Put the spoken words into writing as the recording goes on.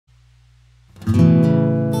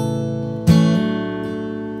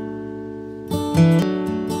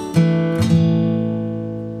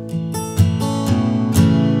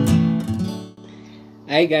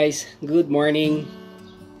Hi guys, good morning.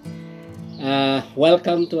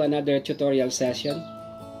 Welcome to another tutorial session.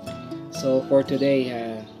 So for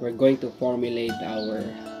today, we're going to formulate our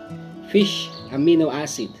fish amino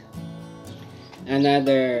acid.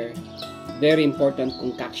 Another very important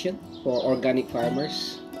concoction for organic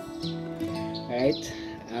farmers. Alright,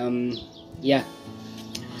 yeah.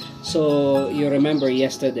 So you remember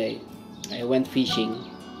yesterday, I went fishing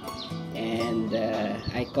and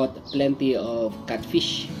I caught plenty of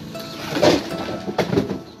catfish.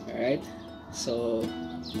 Alright, so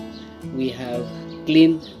we have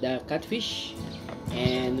cleaned the catfish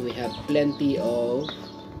and we have plenty of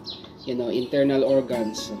internal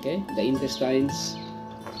organs, okay, the intestines,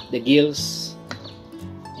 the gills,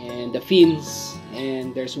 and the fins,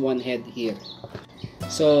 and there's one head here.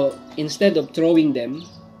 So instead of throwing them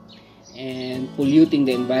and polluting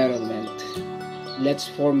the environment, let's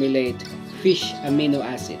formulate fish amino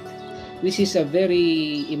acid. This is a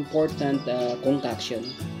very important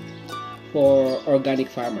concoction for organic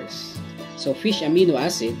farmers. So fish amino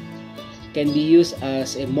acid can be used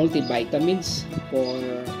as a multivitamins for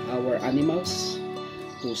our animals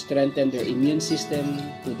to strengthen their immune system,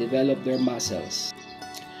 to develop their muscles.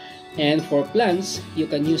 And for plants, you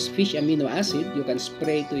can use fish amino acid. You can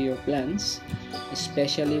spray to your plants,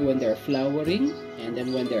 especially when they're flowering and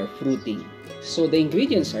then when they're fruiting. So the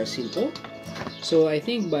ingredients are simple. So I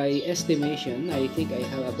think by estimation, I think I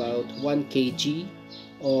have about 1 kg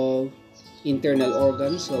of internal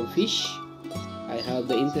organs of fish. I have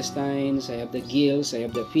the intestines, I have the gills, I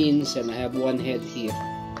have the fins, and I have one head here.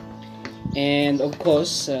 And of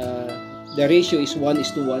course, the ratio is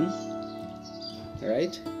 1:1.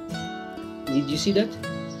 Alright? Did you see that?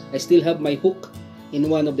 I still have my hook in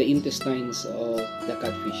one of the intestines of the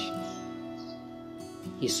catfish.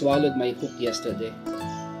 He swallowed my hook yesterday.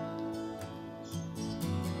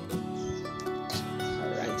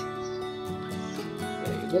 Alright.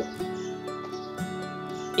 There you go.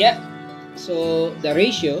 Yeah. So the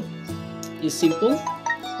ratio is simple.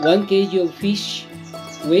 1 kg of fish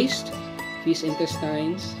waste, fish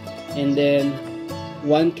intestines, and then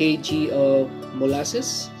 1 kg of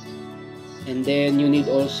molasses. And then you need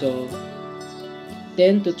also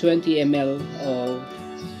 10 to 20 ml of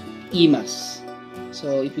EMAS.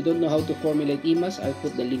 So if you don't know how to formulate EMAS, I'll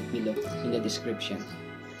put the link below in the description.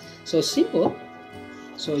 So simple.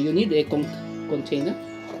 So you need a container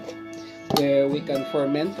where we can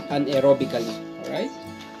ferment anaerobically. Alright?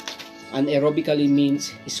 Anaerobically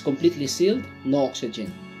means it's completely sealed, no oxygen.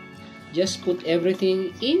 Just put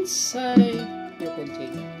everything inside your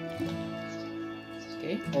container.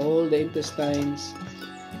 Okay, all the intestines,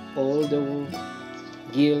 all the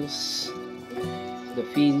gills, the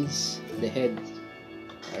fins, the head.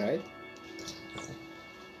 Alright?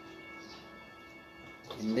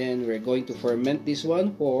 And then we're going to ferment this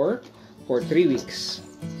one for 3 weeks.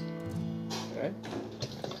 Alright?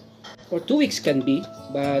 For 2 weeks can be,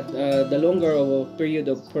 but the longer of a period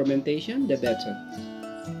of fermentation, the better.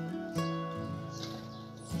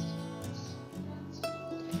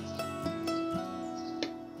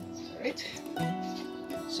 Alright?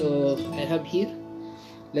 So I have here,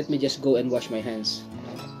 let me just go and wash my hands.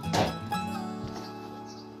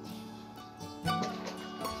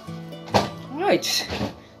 Alright,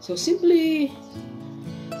 so simply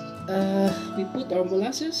we put our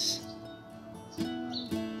molasses.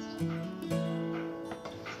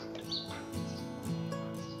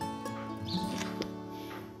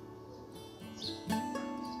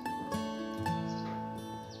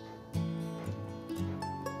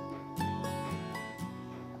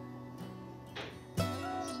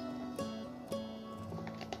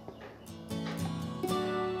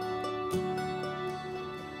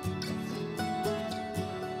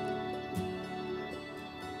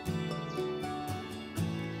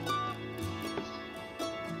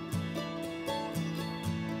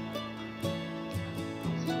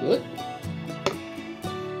 Good.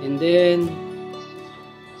 And then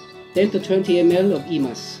 10 to 20 ml of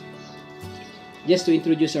EMAS, just to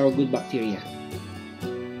introduce our good bacteria.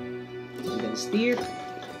 And then stir.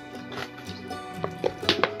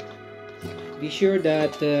 Be sure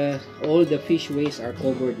that all the fish waste are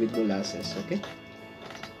covered with molasses, okay?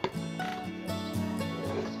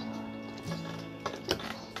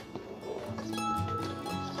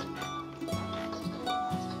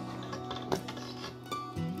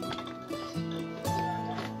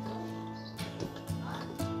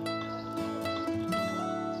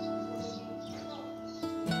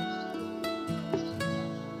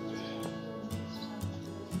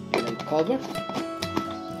 Cover.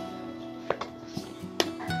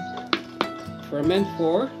 Ferment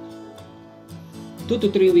for 2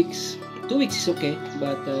 to 3 weeks 2 weeks is okay,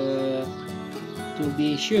 but to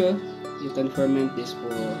be sure, you can ferment this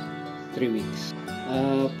for 3 weeks.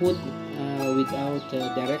 Put without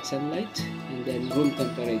direct sunlight and then room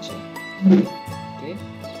temperature. Okay,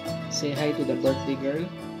 say hi to the birthday girl.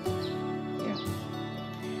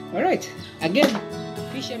 Yeah. All right. Again,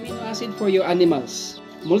 fish amino acid for your animals.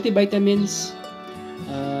 Multivitamins,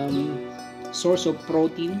 source of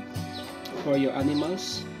protein for your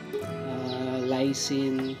animals.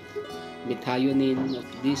 Lysine, methionine,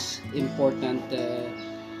 these important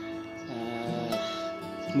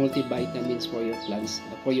multivitamins for your plants,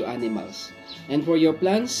 for your animals. And for your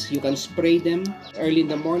plants, you can spray them early in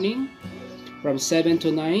the morning from 7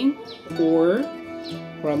 to 9 or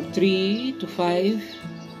from 3 to 5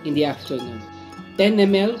 in the afternoon. 10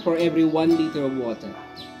 ml for every 1 liter of water.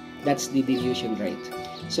 That's the dilution rate.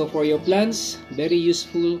 So for your plants, very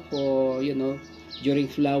useful for, you know, during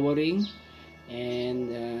flowering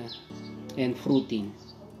and fruiting.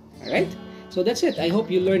 All right, so that's it. I hope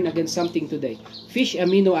you learned again something today. Fish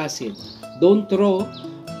amino acid. Don't throw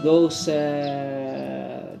those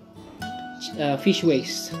fish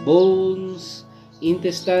waste, bones,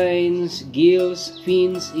 intestines, gills,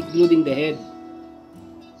 fins, including the head.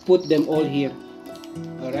 Put them all here.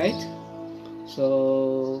 All right,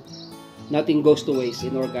 so nothing goes to waste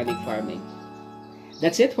in organic farming.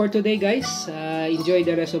 That's it for today, guys. Enjoy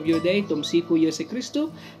the rest of your day. Tumsifu Yesu Kristo.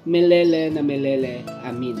 Melele na melele.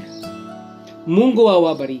 Amina. Mungu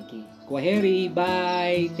awabariki. Kwaheri.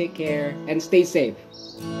 Bye. Take care. And stay safe.